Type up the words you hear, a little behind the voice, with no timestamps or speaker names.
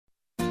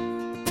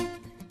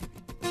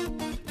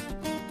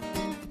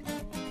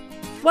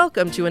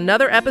Welcome to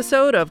another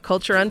episode of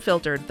Culture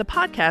Unfiltered, the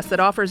podcast that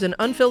offers an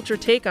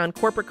unfiltered take on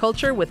corporate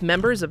culture with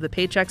members of the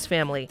Paychex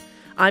family.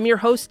 I'm your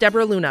host,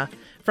 Deborah Luna.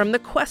 From the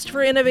quest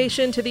for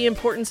innovation to the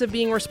importance of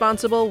being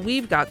responsible,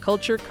 we've got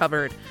culture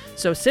covered.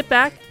 So sit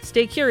back,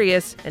 stay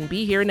curious, and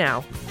be here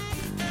now.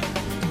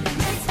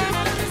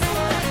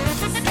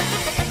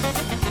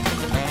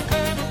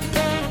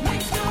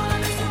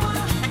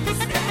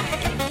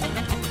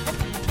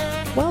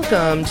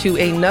 Welcome to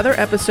another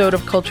episode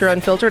of Culture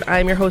Unfiltered.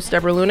 I'm your host,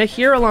 Deborah Luna.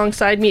 Here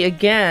alongside me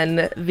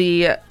again,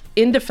 the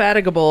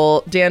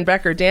indefatigable Dan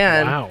Becker.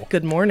 Dan, wow.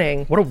 Good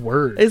morning. What a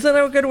word. Isn't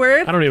that a good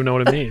word? I don't even know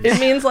what it means. It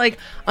means like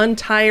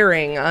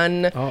untiring.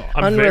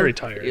 I'm very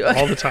tired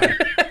all the time.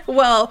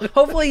 Well,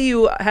 hopefully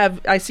you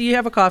have. I see you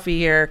have a coffee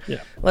here.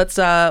 Yeah.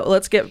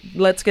 Let's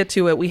get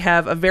to it. We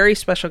have a very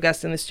special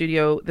guest in the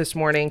studio this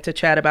morning to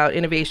chat about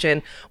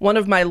innovation. One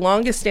of my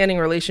longest standing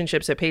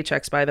relationships at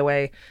Paychex, by the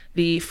way.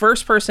 The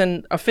first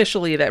person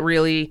officially that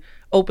really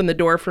opened the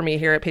door for me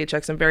here at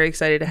Paychex. I'm very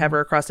excited to have her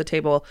across the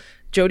table.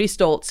 Jody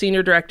Stolt,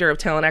 Senior Director of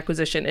Talent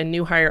Acquisition and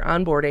New Hire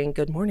Onboarding.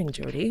 Good morning,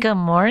 Jody. Good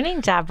morning,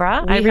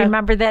 Deborah. I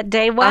remember that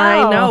day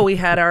well. I know. We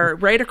had our,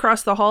 right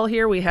across the hall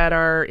here, we had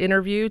our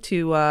interview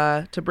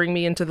to bring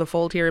me into the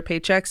fold here at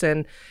Paychex,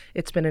 and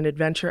it's been an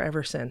adventure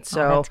ever since. So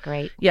that's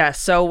great. Yeah,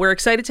 so we're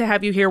excited to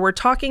have you here. We're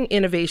talking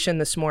innovation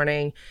this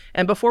morning.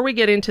 And before we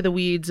get into the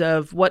weeds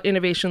of what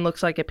innovation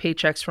looks like at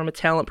Paychex from a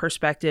talent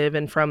perspective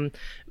and from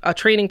a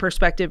training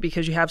perspective,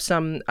 because you have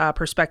some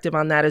perspective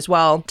on that as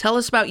well, tell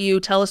us about you.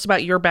 Tell us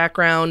about your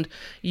background.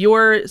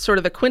 You're sort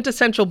of the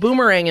quintessential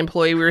boomerang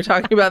employee. We were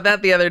talking about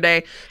that the other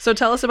day. So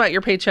tell us about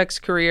your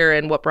Paychex career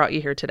and what brought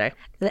you here today.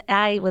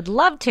 I would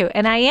love to.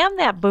 And I am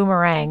that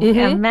boomerang.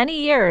 And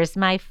many years,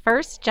 my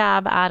first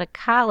job out of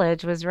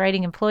college was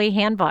writing employee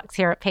handbooks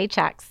here at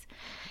Paychex.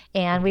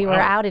 And we were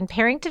out in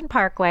Parrington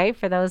Parkway,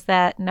 for those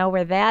that know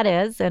where that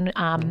is. And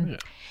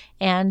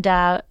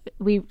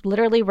we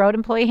literally wrote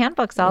employee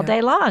handbooks all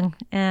day long,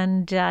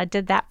 and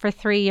did that for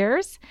 3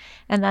 years,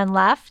 and then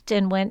left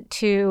and went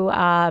to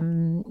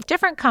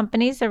different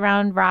companies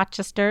around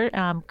Rochester,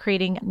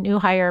 creating new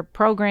hire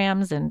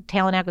programs and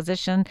talent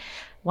acquisition.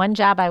 One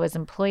job I was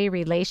employee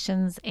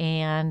relations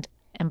and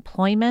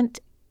employment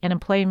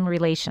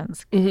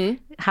relations.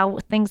 How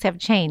things have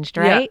changed,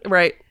 right? Yeah,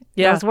 right.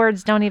 Yeah. Those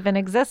words don't even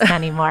exist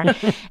anymore.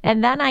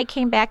 And then I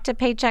came back to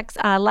Paychex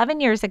 11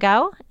 years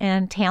ago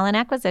in talent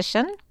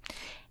acquisition.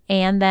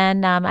 And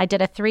then I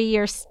did a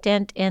 3-year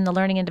stint in the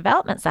Learning and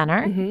Development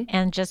Center,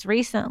 and just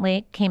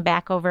recently came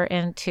back over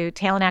into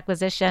talent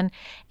acquisition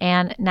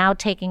and now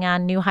taking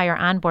on new hire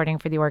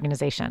onboarding for the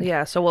organization.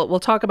 Yeah, so we'll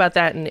talk about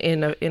that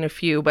in a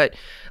few, but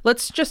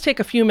let's just take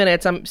a few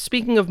minutes. I'm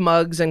speaking of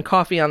mugs and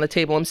coffee on the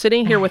table. I'm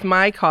sitting here with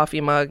my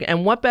coffee mug,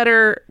 and what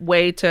better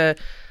way to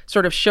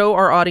sort of show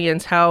our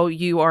audience how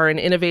you are an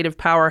innovative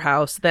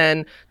powerhouse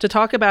than to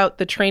talk about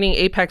the Training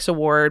Apex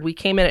Award. We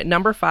came in at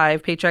number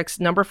 5, Paychex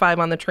number 5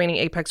 on the Training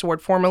Apex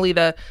Award, formerly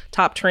the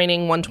Top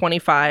Training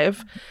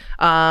 125.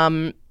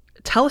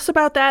 Tell us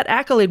about that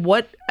accolade.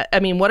 What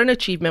an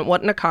achievement,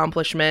 what an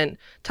accomplishment.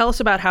 Tell us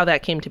about how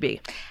that came to be.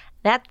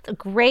 That's a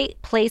great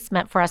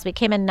placement for us. We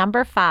came in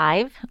number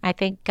 5. I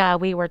think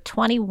we were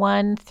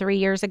 21 3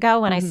 years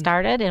ago when I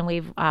started, and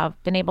we've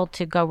been able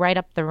to go right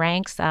up the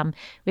ranks.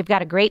 We've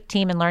got a great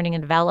team in Learning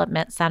and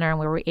Development Center, and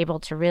we were able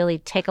to really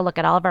take a look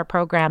at all of our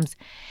programs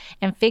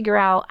and figure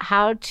out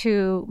how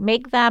to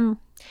make them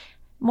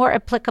more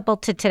applicable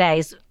to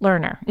today's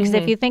learner. Because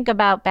if you think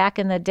about back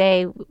in the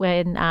day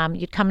when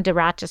you'd come to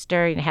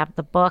Rochester, you have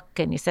the book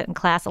and you sit in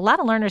class, a lot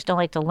of learners don't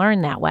like to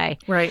learn that way.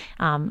 Right.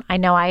 I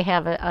know I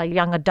have a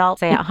young adult,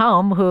 say, at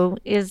home who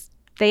is,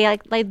 they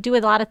do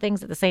a lot of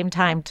things at the same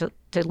time to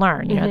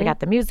learn. You know, they got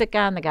the music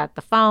on, they got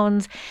the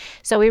phones.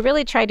 So we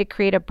really tried to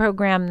create a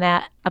program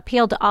that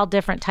appealed to all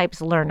different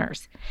types of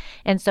learners.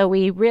 And so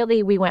we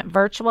went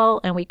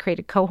virtual, and we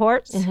created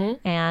cohorts.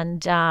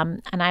 And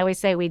I always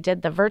say we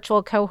did the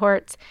virtual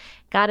cohorts,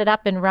 got it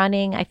up and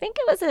running. I think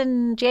it was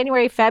in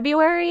January,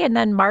 February, and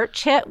then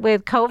March hit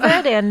with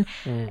COVID, and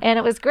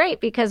it was great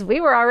because we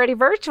were already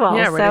virtual.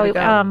 Yeah, ready to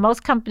go.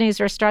 Most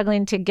companies were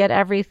struggling to get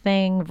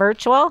everything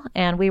virtual,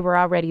 and we were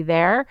already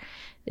there.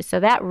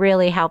 So that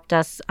really helped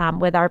us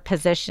with our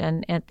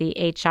position at the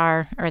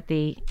HR or at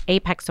the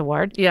Apex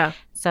Award. Yeah.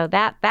 So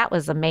that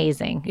was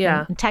amazing.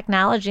 Yeah. And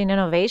technology and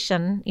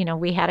innovation,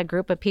 we had a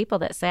group of people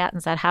that sat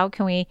and said, how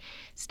can we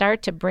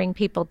start to bring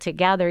people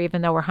together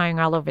even though we're hiring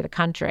all over the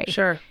country?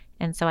 Sure.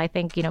 And so I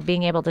think,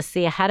 being able to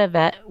see ahead of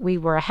it, we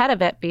were ahead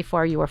of it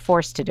before you were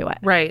forced to do it.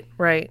 Right.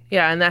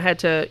 Yeah, and that had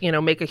to,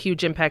 make a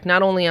huge impact,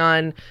 not only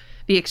on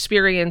the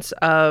experience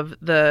of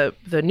the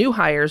new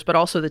hires, but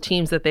also the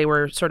teams that they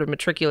were sort of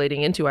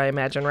matriculating into, I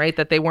imagine, right?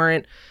 That they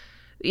weren't,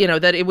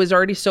 that it was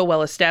already so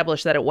well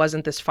established that it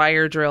wasn't this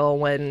fire drill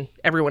when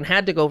everyone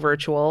had to go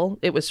virtual.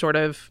 It was sort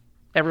of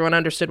everyone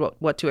understood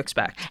what to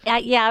expect.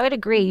 Yeah, I would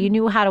agree. You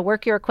knew how to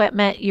work your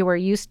equipment. You were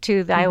used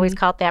to I always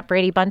call it that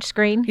Brady Bunch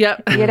screen.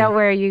 Yep.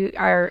 Where you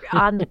are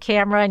on the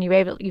camera and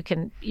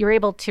you're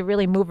able to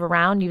really move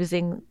around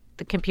using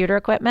the computer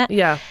equipment.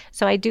 Yeah.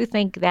 So I do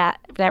think that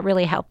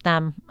really helped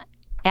them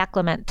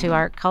acclimate to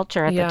our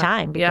culture at the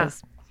time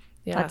because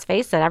let's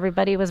face it,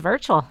 everybody was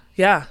virtual.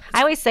 Yeah.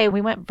 I always say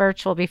we went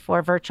virtual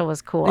before virtual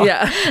was cool.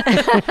 Yeah.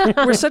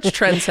 We're such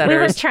trendsetters. We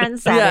were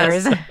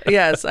trendsetters.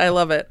 Yes, I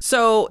love it.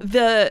 So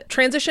the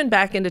transition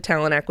back into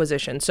talent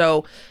acquisition.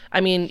 So, I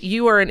mean,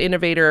 you are an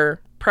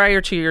innovator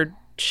prior to your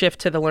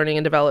shift to the Learning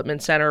and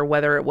Development Center,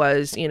 whether it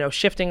was,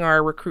 shifting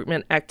our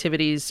recruitment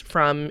activities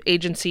from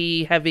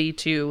agency heavy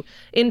to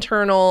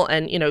internal.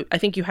 And, I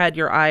think you had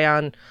your eye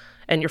on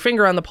and your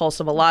finger on the pulse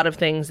of a lot of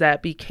things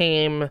that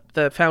became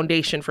the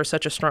foundation for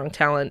such a strong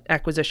talent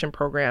acquisition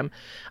program.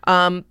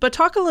 But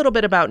talk a little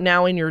bit about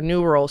now in your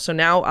new role. So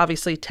now,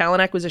 obviously,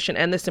 talent acquisition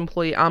and this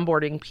employee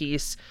onboarding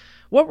piece.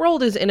 What role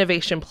does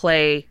innovation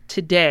play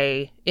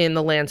today in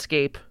the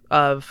landscape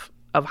of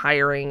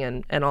hiring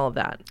and all of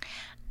that?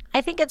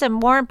 I think it's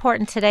more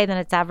important today than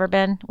it's ever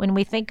been. When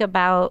we think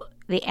about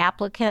the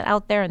applicant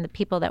out there and the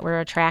people that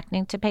we're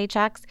attracting to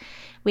Paychex,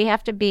 we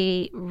have to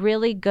be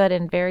really good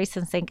and very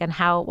succinct on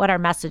what our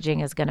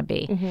messaging is going to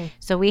be. Mm-hmm.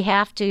 So we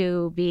have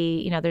to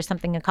be, there's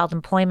something called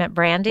employment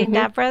branding, mm-hmm.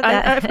 Deborah.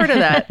 I've heard of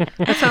that.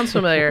 That sounds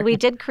familiar. We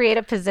did create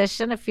a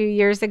position a few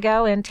years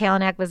ago in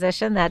talent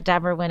acquisition that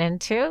Deborah went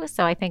into.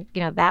 So I think,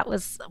 that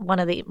was one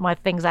of the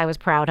things I was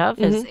proud of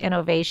mm-hmm. is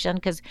innovation,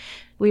 because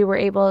we were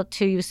able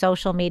to use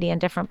social media and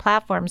different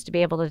platforms to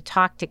be able to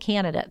talk to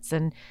candidates.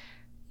 And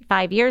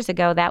 5 years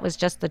ago, that was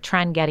just the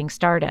trend getting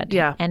started.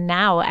 Yeah. And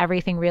now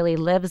everything really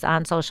lives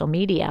on social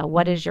media.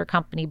 What is your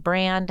company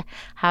brand?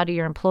 How do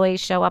your employees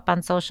show up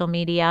on social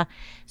media?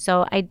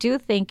 So I do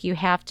think you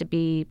have to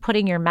be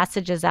putting your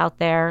messages out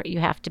there. You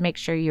have to make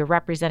sure you're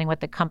representing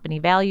what the company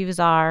values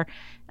are,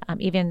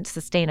 even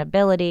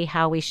sustainability,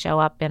 how we show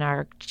up in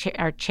our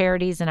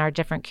charities and our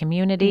different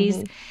communities.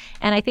 Mm-hmm.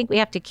 And I think we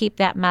have to keep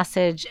that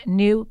message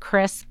new,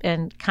 crisp,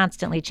 and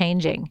constantly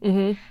changing.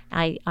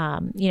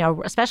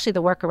 Mm-hmm. Especially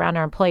the work around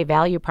our employee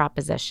value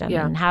proposition.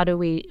 Yeah. And how do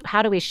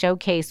we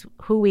showcase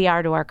who we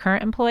are to our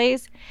current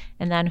employees,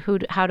 and then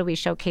how do we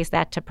showcase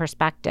that to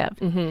prospective?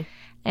 Mm-hmm.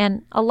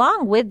 And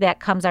along with that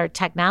comes our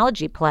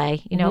technology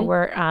play. Mm-hmm.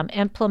 We're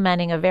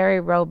implementing a very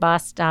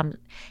robust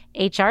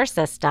HR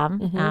system,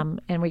 mm-hmm.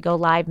 And we go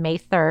live May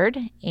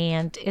 3rd.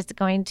 And it's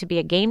going to be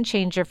a game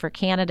changer for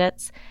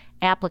candidates,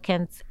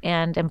 applicants,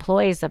 and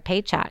employees of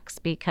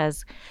Paychex,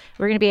 because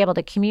we're going to be able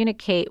to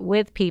communicate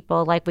with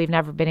people like we've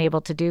never been able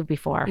to do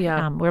before.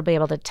 Yeah. We'll be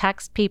able to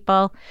text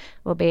people.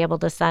 We'll be able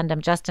to send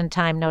them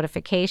just-in-time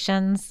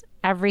notifications.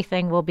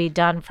 Everything will be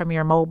done from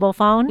your mobile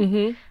phone.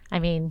 Mm-hmm. I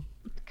mean,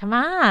 come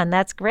on,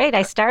 that's great.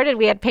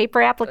 We had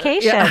paper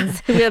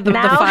applications. We had the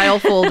file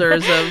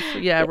folders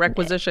of,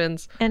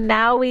 requisitions. And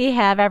now we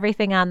have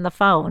everything on the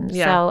phone.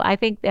 Yeah. So I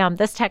think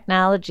this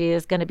technology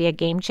is going to be a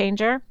game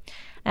changer.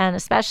 And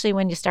especially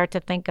when you start to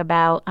think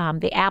about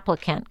the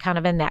applicant kind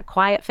of in that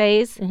quiet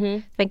phase. Mm-hmm.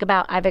 Think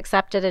about, I've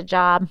accepted a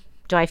job.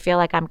 Do I feel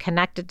like I'm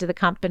connected to the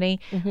company?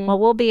 Mm-hmm. Well,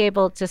 we'll be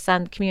able to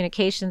send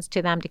communications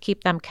to them to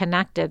keep them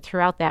connected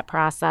throughout that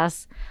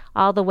process,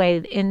 all the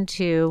way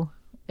into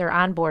their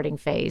onboarding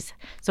phase.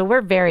 So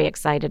we're very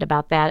excited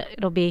about that.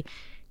 It'll be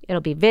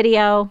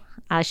video.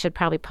 I should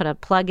probably put a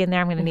plug in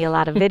there. I'm going to need a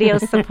lot of video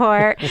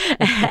support.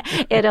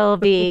 It'll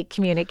be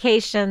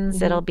communications.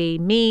 Mm-hmm. It'll be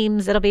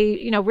memes. It'll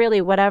be,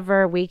 really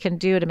whatever we can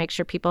do to make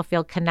sure people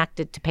feel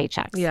connected to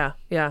Paychex. Yeah.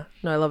 Yeah.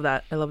 No, I love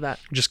that.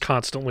 Just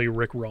constantly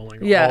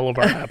rickrolling all of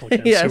our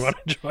applicants yes. who want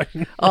to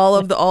join. all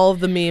of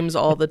the memes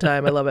all the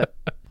time. I love it.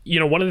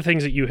 One of the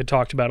things that you had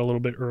talked about a little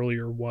bit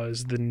earlier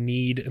was the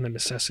need and the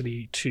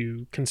necessity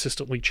to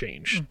consistently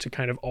change, to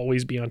kind of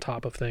always be on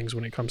top of things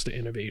when it comes to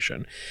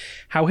innovation.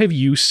 How have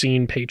you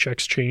seen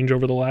Paychex change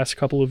over the last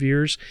couple of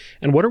years?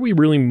 And what are we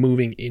really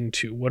moving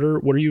into? What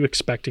are you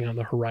expecting on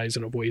the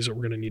horizon of ways that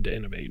we're going to need to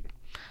innovate?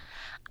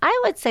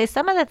 I would say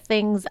some of the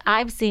things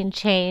I've seen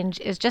change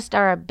is just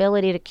our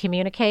ability to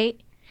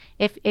communicate.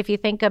 If you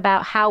think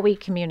about how we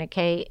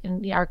communicate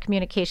in our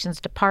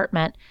communications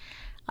department,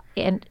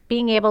 and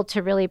being able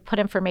to really put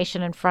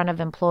information in front of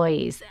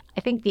employees.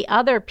 I think the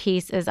other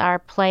piece is our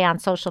play on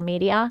social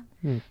media.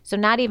 So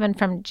not even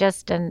from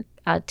just a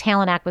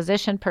talent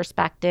acquisition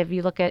perspective.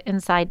 You look at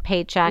Inside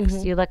Paychex,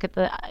 mm-hmm. you look at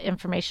the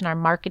information our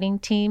marketing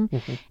team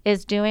mm-hmm.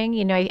 is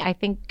doing. I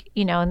think,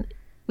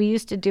 we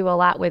used to do a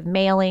lot with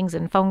mailings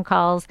and phone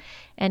calls,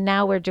 and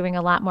now we're doing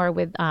a lot more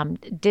with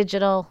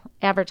digital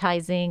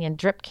advertising and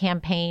drip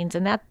campaigns,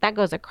 and that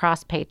goes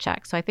across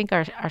Paychex. So I think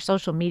our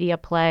social media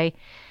play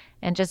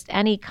and just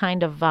any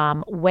kind of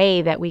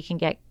way that we can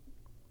get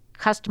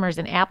customers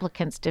and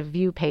applicants to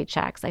view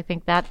Paychex. I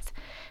think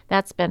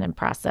that's been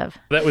impressive.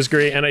 That was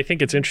great. And I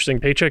think it's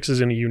interesting. Paychex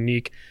is in a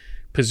unique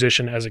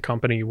position as a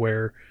company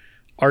where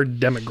our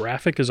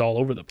demographic is all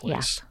over the place.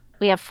 Yes.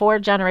 We have 4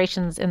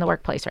 generations in the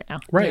workplace right now.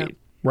 Right. Yeah.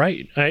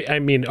 Right. I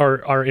mean,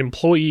 our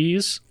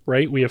employees,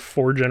 right? We have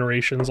 4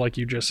 generations, like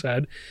you just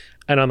said.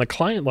 And on the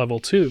client level,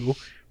 too,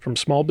 from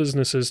small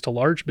businesses to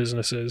large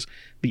businesses,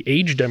 the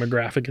age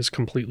demographic is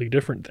completely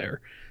different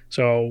there.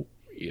 So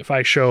if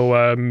I show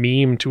a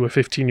meme to a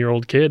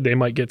 15-year-old kid, they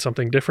might get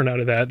something different out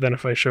of that than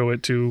if I show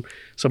it to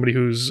somebody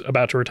who's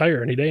about to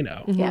retire any day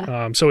now.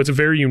 Yeah. So it's a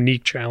very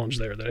unique challenge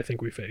there that I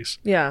think we face.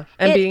 Yeah.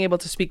 And being able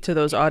to speak to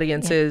those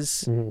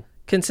audiences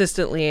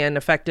consistently and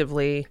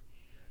effectively.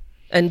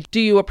 And do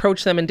you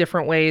approach them in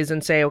different ways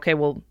and say, okay,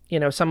 well,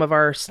 some of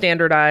our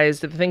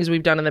standardized, the things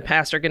we've done in the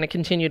past are going to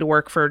continue to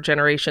work for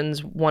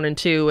generations 1 and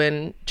 2,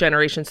 and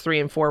generations 3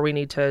 and 4, we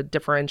need to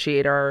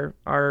differentiate our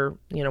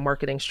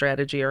marketing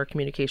strategy, our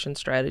communication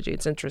strategy.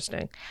 It's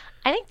interesting.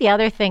 I think the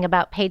other thing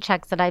about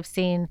Paychex that I've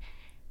seen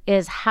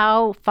is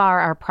how far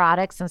our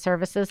products and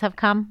services have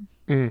come.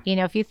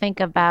 If you think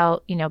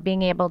about,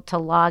 being able to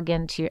log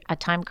into a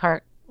time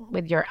card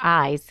with your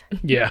eyes,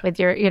 with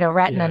your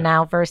retina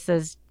now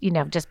versus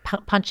just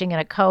punching in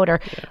a code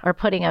or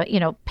putting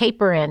a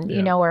paper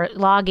in, or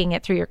logging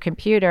it through your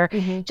computer.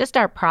 Just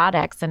our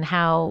products and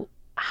how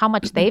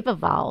much they've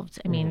evolved.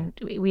 I mean,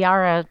 we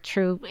are a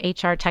true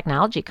HR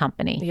technology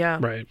company. Yeah.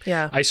 Right.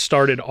 Yeah. I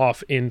started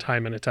off in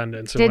time and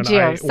attendance. And Did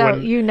you?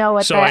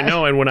 So I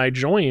know. And when I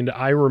joined,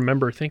 I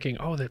remember thinking,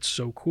 oh, that's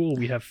so cool.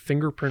 We have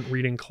fingerprint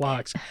reading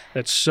clocks.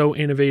 That's so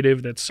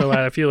innovative.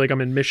 I feel like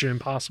I'm in Mission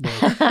Impossible.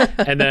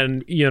 And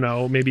then,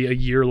 maybe a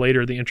year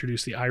later, they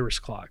introduced the Iris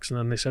clocks. And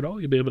then they said, oh,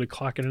 you'll be able to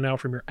clock in and out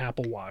from your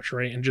Apple Watch,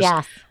 right? And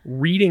just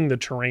reading the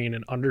terrain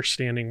and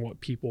understanding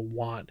what people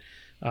want.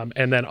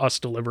 And then us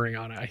delivering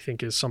on it, I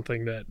think, is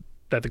something that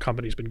the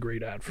company's been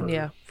great at for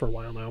a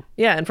while now.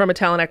 Yeah, and from a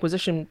talent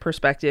acquisition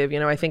perspective,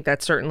 I think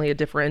that's certainly a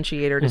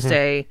differentiator to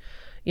say,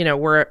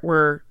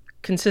 we're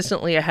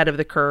consistently ahead of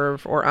the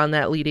curve or on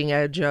that leading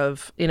edge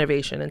of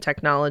innovation and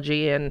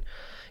technology. And,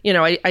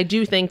 I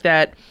do think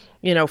that,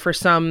 for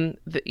some,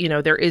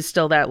 there is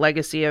still that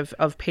legacy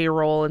of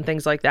payroll and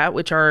things like that,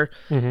 which are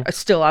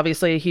still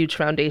obviously a huge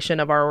foundation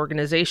of our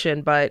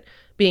organization. But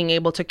being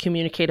able to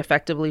communicate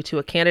effectively to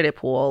a candidate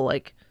pool,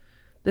 like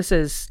this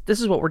is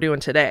what we're doing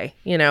today.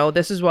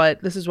 This is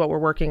what we're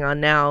working on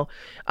now.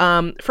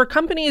 For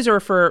companies or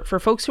for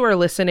folks who are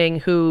listening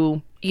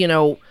who,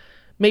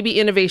 maybe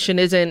innovation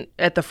isn't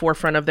at the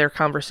forefront of their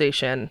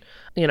conversation,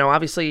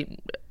 obviously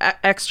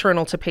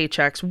external to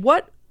Paychex,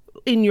 what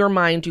in your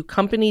mind do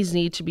companies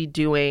need to be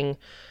doing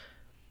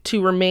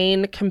to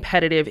remain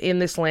competitive in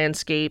this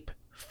landscape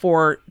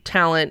for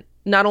talent?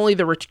 Not only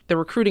the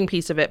recruiting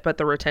piece of it, but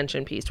the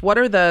retention piece. What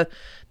are the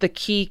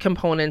key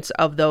components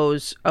of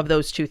those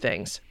two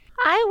things?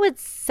 I would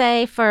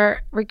say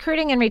for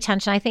recruiting and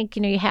retention, I think,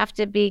 you have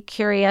to be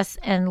curious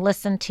and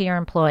listen to your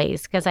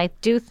employees, because I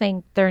do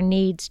think their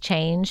needs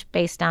change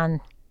based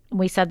on,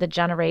 we said, the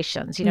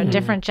generations.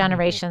 Different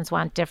generations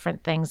want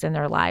different things in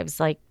their lives.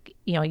 Like,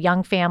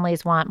 young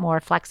families want more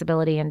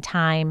flexibility and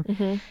time.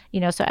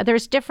 So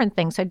there's different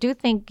things. So I do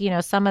think,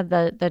 some of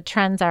the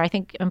trends are, I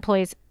think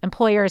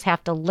employers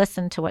have to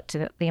listen to what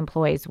the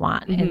employees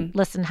want and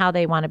listen how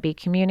they want to be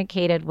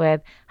communicated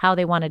with, how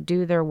they want to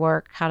do their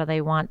work, how do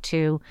they want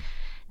to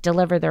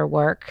deliver their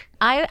work.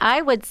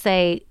 I would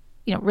say,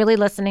 really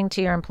listening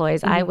to your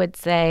employees. I would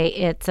say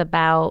it's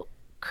about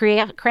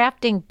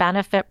crafting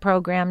benefit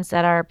programs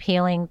that are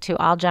appealing to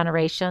all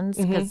generations,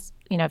 because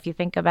if you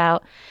think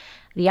about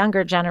the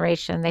younger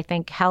generation, they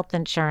think health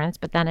insurance,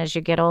 but then as you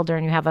get older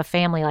and you have a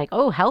family, like,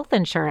 oh, health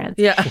insurance.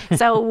 Yeah.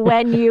 So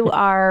when you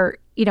are,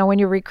 when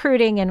you're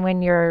recruiting and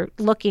when you're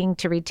looking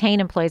to retain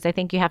employees, I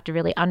think you have to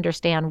really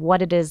understand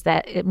what it is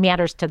that it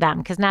matters to them,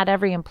 because not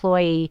every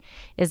employee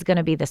is going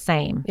to be the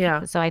same.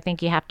 Yeah. So I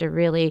think you have to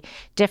really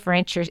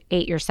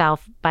differentiate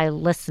yourself by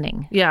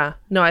listening. Yeah.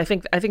 No, I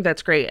think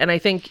that's great. And I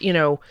think,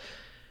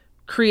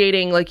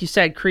 creating, like you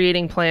said,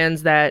 creating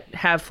plans that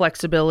have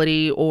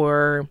flexibility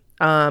or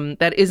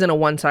that isn't a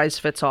one size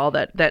fits all,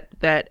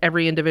 that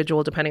every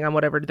individual, depending on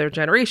whatever their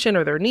generation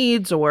or their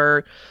needs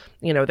or,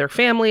 their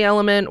family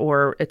element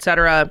or et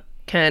cetera,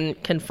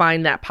 can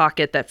find that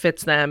pocket that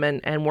fits them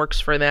and works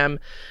for them.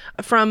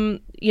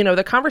 From,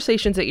 the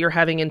conversations that you're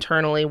having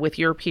internally with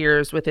your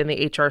peers within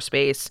the HR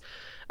space,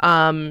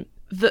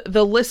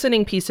 the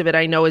listening piece of it,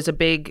 I know, is a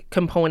big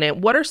component.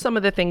 What are some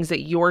of the things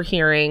that you're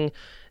hearing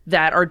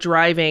that are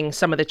driving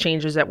some of the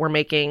changes that we're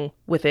making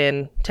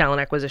within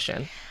talent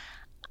acquisition?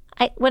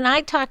 When I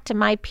talk to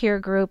my peer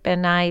group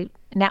and I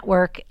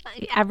network,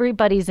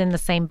 everybody's in the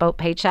same boat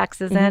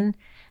Paychex is in.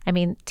 I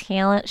mean,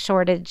 talent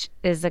shortage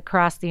is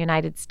across the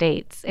United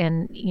States,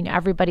 and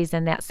everybody's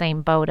in that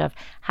same boat of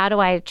how do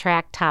I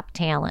attract top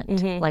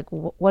talent? Like,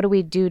 what do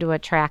we do to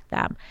attract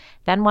them?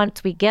 Then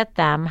once we get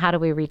them, how do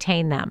we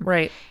retain them?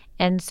 Right.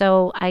 And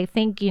so I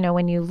think,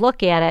 when you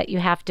look at it, you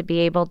have to be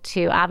able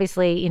to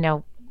obviously,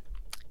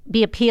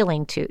 be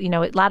appealing to.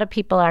 A lot of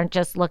people aren't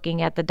just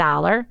looking at the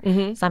dollar.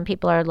 Some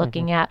people are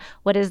looking at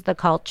what is the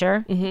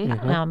culture.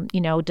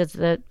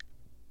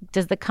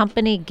 Does the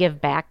company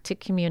give back to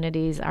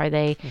communities? Are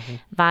they,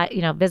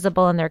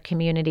 visible in their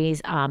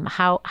communities?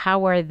 How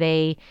are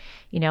they,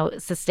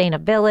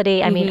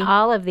 sustainability? I mean,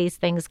 all of these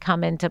things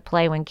come into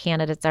play when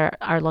candidates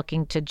are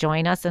looking to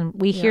join us. And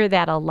we hear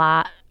that a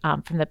lot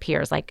from the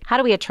peers. Like, how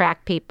do we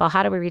attract people?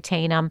 How do we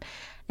retain them?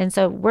 And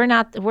so we're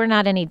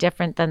not any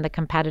different than the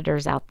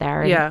competitors out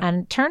there.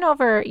 And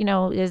turnover,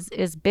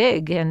 is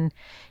big, and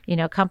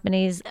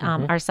companies,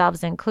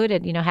 ourselves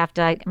included, have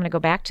to. I'm going to go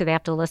back to, they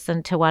have to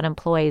listen to what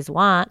employees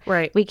want.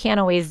 Right. We can't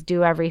always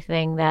do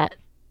everything that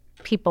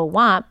people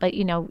want, but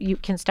you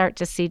can start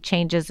to see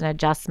changes and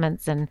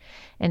adjustments and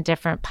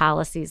different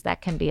policies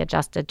that can be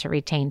adjusted to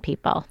retain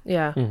people.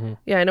 Yeah.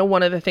 Yeah, I know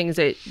one of the things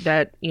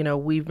that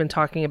we've been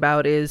talking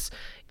about is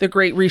the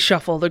great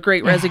reshuffle, the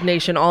great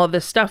resignation, all of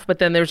this stuff, but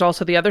then there's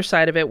also the other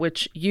side of it,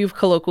 which you've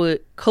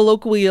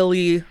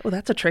colloquially,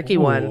 that's a tricky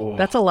one.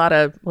 That's a lot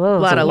of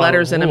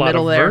letters in the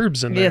middle there.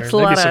 Verbs in there. Yeah, it's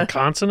maybe some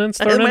consonants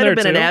thrown in there. It might have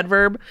been an too.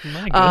 adverb.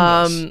 My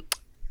goodness.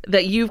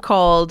 That you've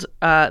called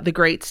the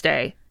Great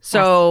Stay.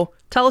 So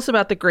tell us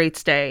about the Great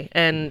Stay,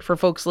 and for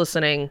folks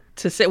listening,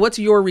 to say, what's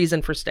your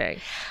reason for staying?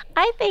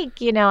 I think,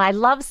 I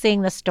love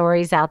seeing the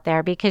stories out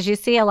there, because you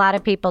see a lot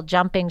of people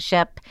jumping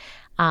ship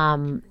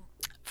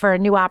for a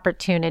new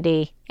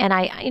opportunity. And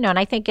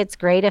I think it's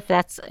great if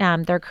that's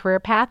their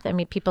career path. I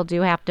mean, people do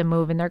have to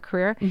move in their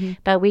career,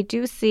 but we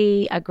do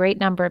see a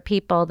great number of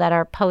people that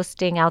are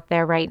posting out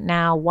there right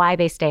now why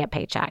they stay at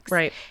Paychex.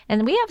 Right.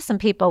 And we have some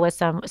people with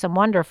some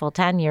wonderful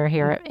tenure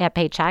here at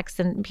Paychex,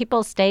 and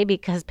people stay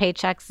because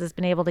Paychex has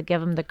been able to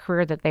give them the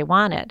career that they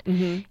wanted.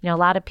 A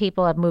lot of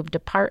people have moved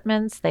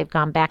departments. They've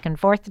gone back and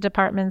forth to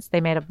departments.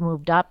 They may have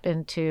moved up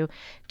into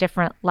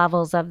different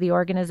levels of the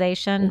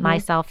organization,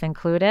 myself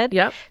included.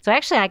 Yep. So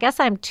actually, I guess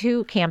I'm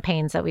two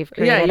campaigns that we've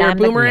created. Yeah, you're a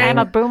boomerang. I'm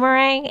a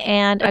boomerang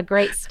and a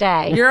Great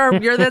Stay.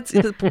 You're that's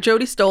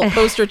Jody Stolt,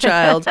 poster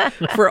child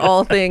for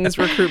all things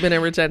recruitment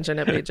and retention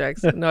at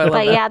Paychex. No, I love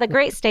that. Yeah, the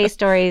Great Stay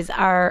stories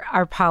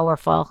are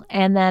powerful.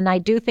 And then I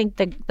do think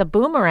the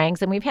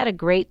boomerangs, and we've had a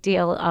great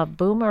deal of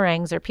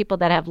boomerangs, or people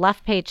that have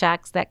left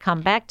Paychex that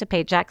come back to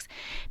Paychex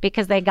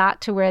because they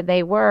got to where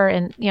they were,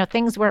 and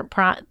things were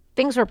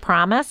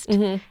promised,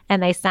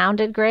 and they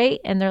sounded great,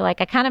 and they're like,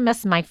 I kind of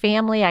miss my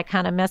family. I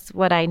kind of miss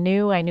what I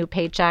knew. I knew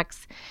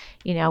Paychex.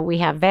 We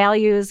have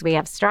values, we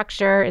have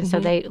structure, and so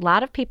a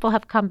lot of people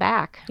have come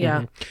back.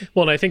 Yeah.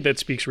 Well, and I think that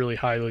speaks really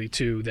highly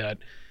too, that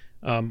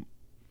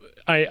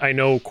I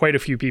know quite a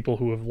few people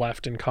who have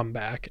left and come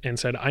back and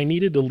said, I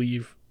needed to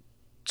leave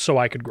so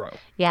I could grow.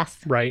 Yes.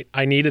 Right?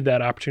 I needed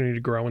that opportunity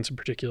to grow in some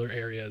particular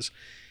areas.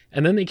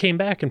 And then they came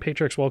back, and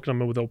Paychex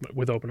welcomed them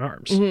with open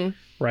arms,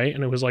 right?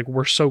 And it was like,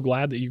 we're so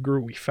glad that you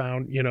grew. We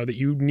found, that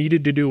you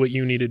needed to do what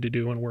you needed to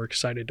do, and we're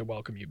excited to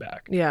welcome you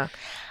back. Yeah.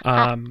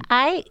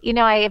 I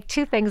have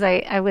two things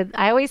I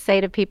always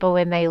say to people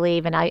when they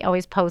leave, and I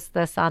always post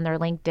this on their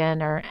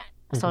LinkedIn or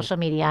social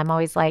media. I'm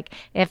always like,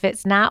 if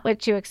it's not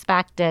what you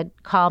expected,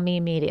 call me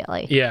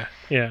immediately. Yeah.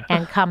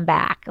 And come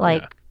back.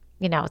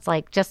 It's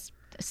like, just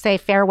say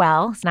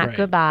farewell. It's not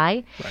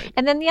goodbye. Right.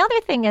 And then the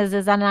other thing is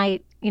then I'm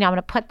going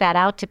to put that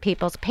out to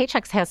people.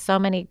 Paychex has so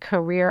many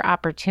career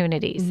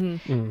opportunities.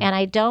 And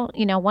I don't,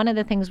 one of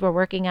the things we're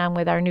working on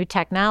with our new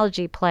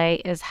technology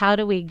play is how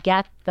do we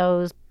get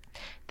those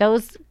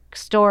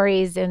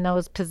stories and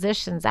those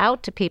positions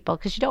out to people,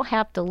 because you don't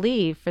have to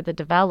leave for the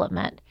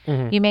development.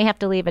 You may have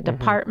to leave a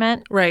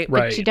department,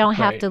 but you don't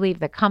have to leave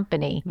the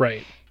company.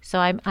 Right. So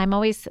I'm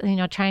always,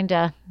 trying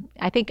to,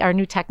 I think our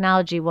new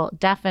technology will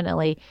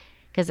definitely,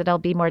 because it'll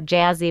be more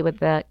jazzy with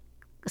the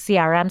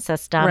CRM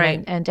system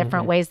and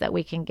different ways that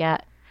we can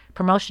get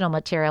promotional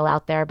material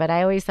out there. But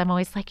I'm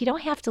always like, you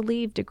don't have to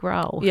leave to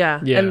grow. Yeah.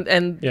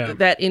 And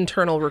that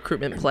internal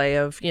recruitment play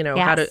of,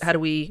 how do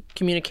we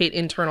communicate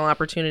internal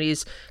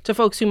opportunities to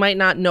folks who might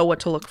not know what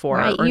to look for.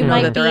 Right. Or you know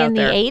might that be they're in out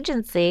the there.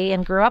 agency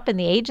and grew up in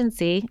the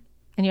agency,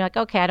 and you're like,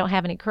 okay, I don't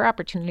have any career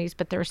opportunities,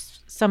 but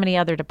there's so many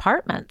other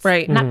departments.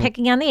 Right. Not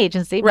picking on the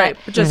agency, but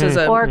just as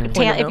a or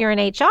point if you're in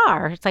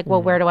HR, it's like,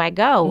 well, where do I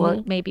go?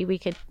 Well, maybe we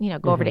could,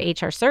 go over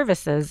to HR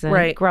services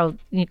and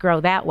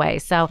grow that way.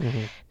 So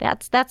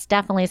that's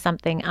definitely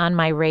something on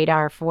my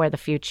radar for the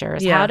future.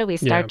 Is how do we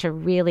start to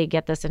really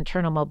get this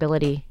internal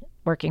mobility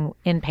working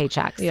in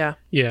Paychex? Yeah.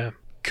 Yeah.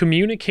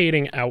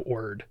 Communicating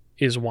outward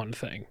is one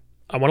thing.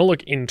 I want to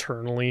look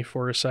internally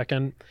for a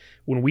second.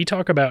 When we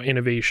talk about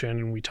innovation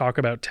and we talk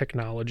about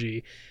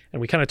technology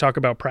and we kind of talk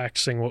about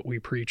practicing what we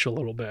preach a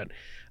little bit,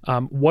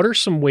 what are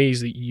some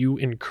ways that you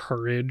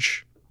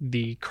encourage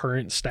the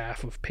current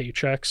staff of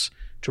Paychex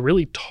to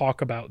really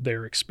talk about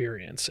their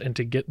experience and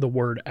to get the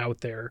word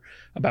out there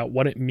about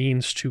what it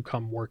means to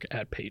come work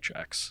at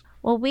Paychex?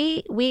 Well,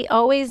 we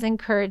always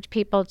encourage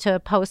people to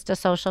post to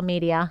social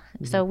media.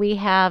 So we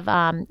have,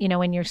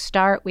 when you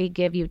start, we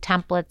give you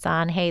templates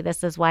on, hey,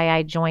 this is why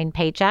I joined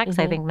Paychex.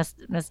 I think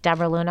Miss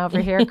Deborah Luna over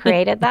here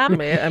created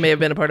them. I may have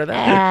been a part of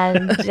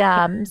that.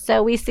 And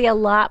so we see a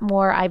lot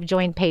more, I've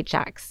joined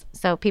Paychex.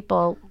 So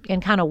people,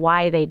 and kind of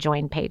why they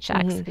joined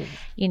Paychex.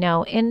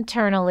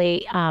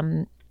 Internally,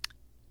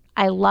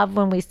 I love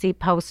when we see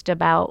posts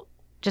about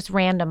just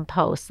random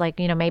posts, like,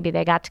 maybe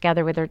they got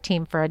together with their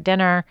team for a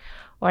dinner,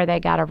 or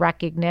they got a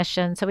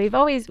recognition. So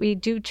we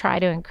do try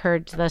to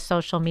encourage the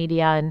social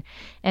media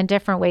and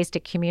different ways to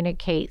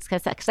communicate.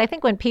 Because I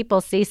think when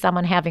people see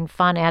someone having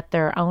fun at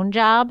their own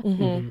job,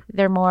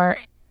 they're more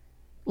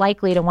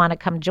likely to want to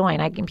come join.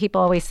 People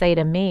always say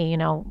to me,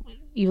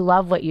 you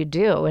love what you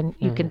do, and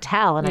you can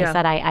tell. And Yeah. I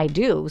said, I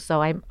do.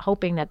 So I'm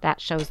hoping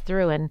that shows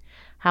through in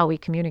how we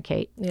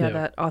communicate. Yeah,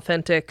 that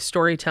authentic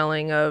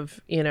storytelling of,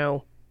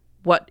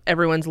 what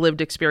everyone's lived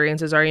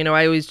experiences are.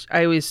 I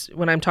always,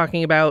 when I'm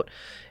talking about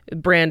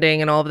branding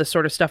and all of this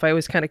sort of stuff, I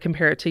always kind of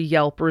compare it to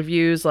Yelp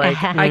reviews.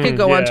 Like I could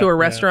go onto a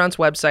restaurant's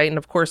website, and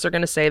of course they're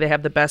going to say they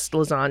have the best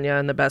lasagna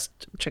and the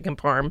best chicken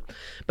parm.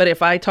 But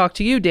if I talk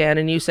to you, Dan,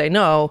 and you say,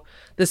 no,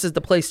 this is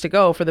the place to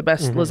go for the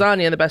best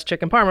lasagna and the best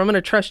chicken parm, I'm going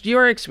to trust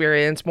your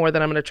experience more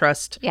than I'm going to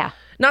trust. Yeah.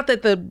 Not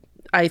that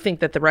I think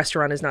that the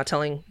restaurant is not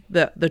telling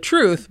the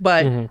truth,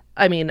 but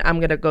I mean, I'm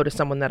going to go to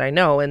someone that I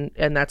know, and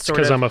that's sort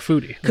of because I'm a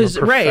foodie. Because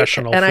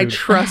professional and foodie. I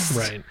trust,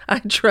 Right. I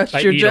trust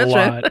I your eat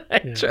judgment. a lot. I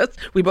trust.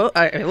 We both.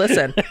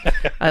 Listen.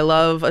 I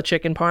love a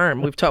chicken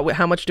parm. We've talked.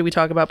 How much do we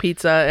talk about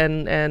pizza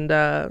and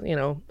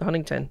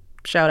Huntington?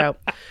 Shout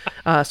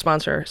out,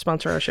 sponsor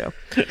our show.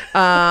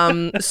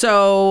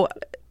 So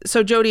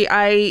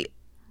Jody,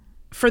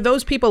 for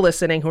those people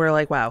listening who are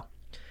like, wow,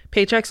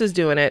 Paychex is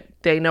doing it.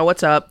 They know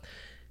what's up.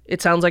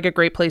 It sounds like a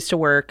great place to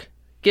work.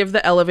 Give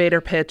the elevator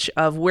pitch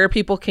of where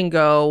people can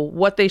go,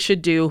 what they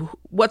should do,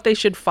 what they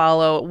should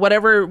follow,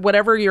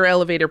 whatever your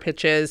elevator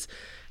pitch is.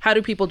 How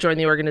do people join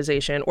the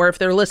organization? Or if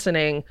they're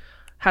listening,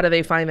 how do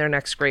they find their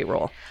next great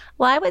role?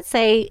 Well, I would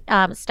say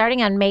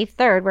starting on May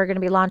 3rd, we're going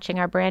to be launching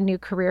our brand new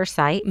career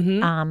site,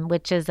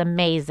 which is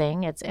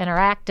amazing. It's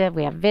interactive.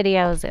 We have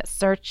videos, it's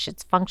search,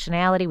 it's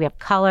functionality. We have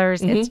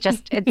colors.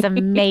 It's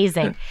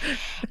amazing.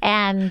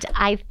 And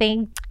I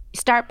think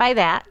start by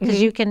that,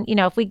 because you can,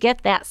 if we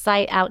get that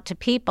site out to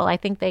people, I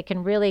think they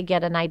can really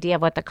get an idea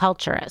of what the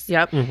culture is.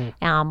 Yep.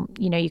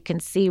 You can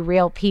see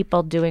real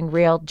people doing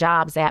real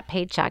jobs at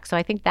Paychex. So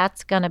I think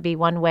that's going to be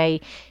one way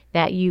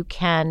that you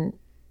can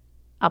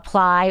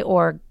apply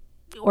or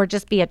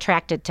just be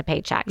attracted to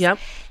Paychex. Yep.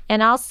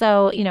 And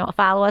also,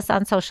 follow us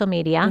on social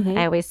media.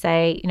 I always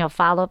say,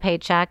 follow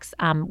Paychex.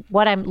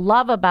 What I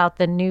love about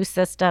the new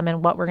system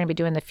and what we're going to be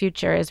doing in the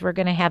future is we're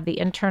going to have the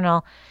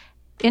internal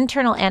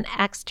and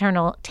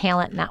external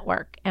talent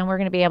network, and we're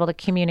going to be able to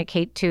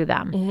communicate to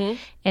them.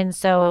 And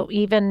so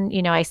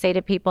even, I say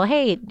to people,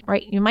 hey,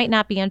 right, you might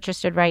not be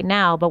interested right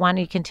now, but why don't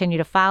you continue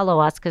to follow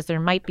us, because there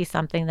might be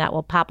something that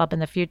will pop up in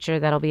the future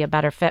that'll be a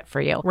better fit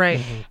for you.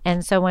 Right.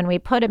 And so when we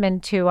put them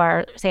into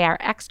our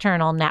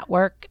external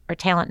network or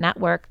talent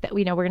network, that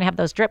we're going to have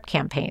those drip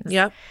campaigns.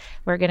 Yep.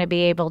 We're going to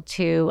be able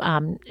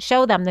to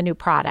show them the new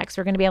products.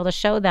 We're going to be able to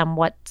show them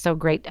what's so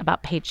great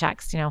about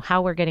Paychex,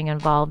 how we're getting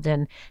involved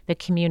in the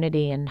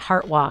community and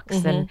heart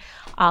walks and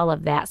all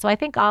of that. So I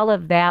think all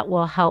of that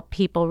will help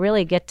people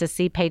really get to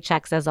see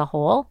Paychex as a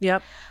whole.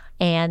 Yep.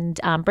 And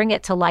bring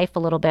it to life a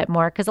little bit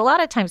more. Because a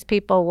lot of times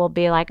people will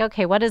be like,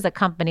 okay, what is a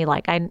company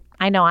like?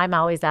 I know I'm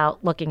always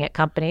out looking at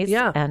companies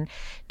and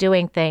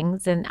doing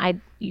things. And I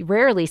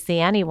rarely see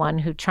anyone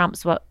who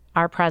trumps what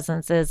our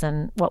presence is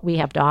and what we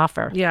have to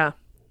offer. Yeah.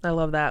 I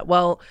love that.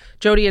 Well,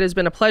 Jody, it has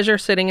been a pleasure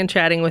sitting and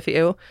chatting with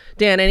you.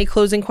 Dan, any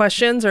closing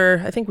questions?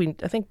 Or I mean,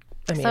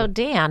 so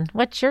Dan,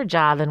 what's your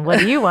job and what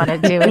do you want to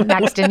do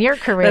next in your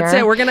career? That's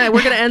it. We're gonna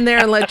end there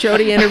and let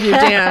Jody interview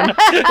Dan.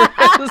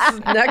 This is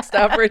next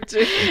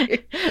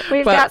opportunity.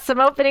 We've got some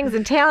openings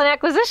in talent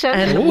acquisition.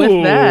 And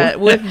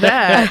with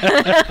that,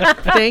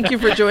 thank you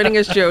for joining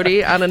us,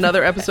 Jody, on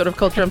another episode of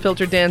Culture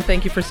Unfiltered. Dan,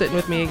 thank you for sitting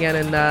with me again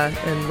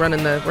and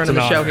running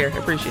the show here.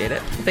 Appreciate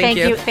it. Thank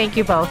you. Thank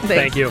you both.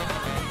 Thank you.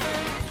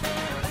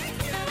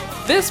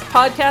 This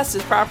podcast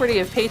is property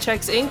of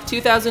Paychex Inc.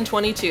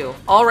 2022.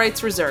 All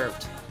rights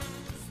reserved.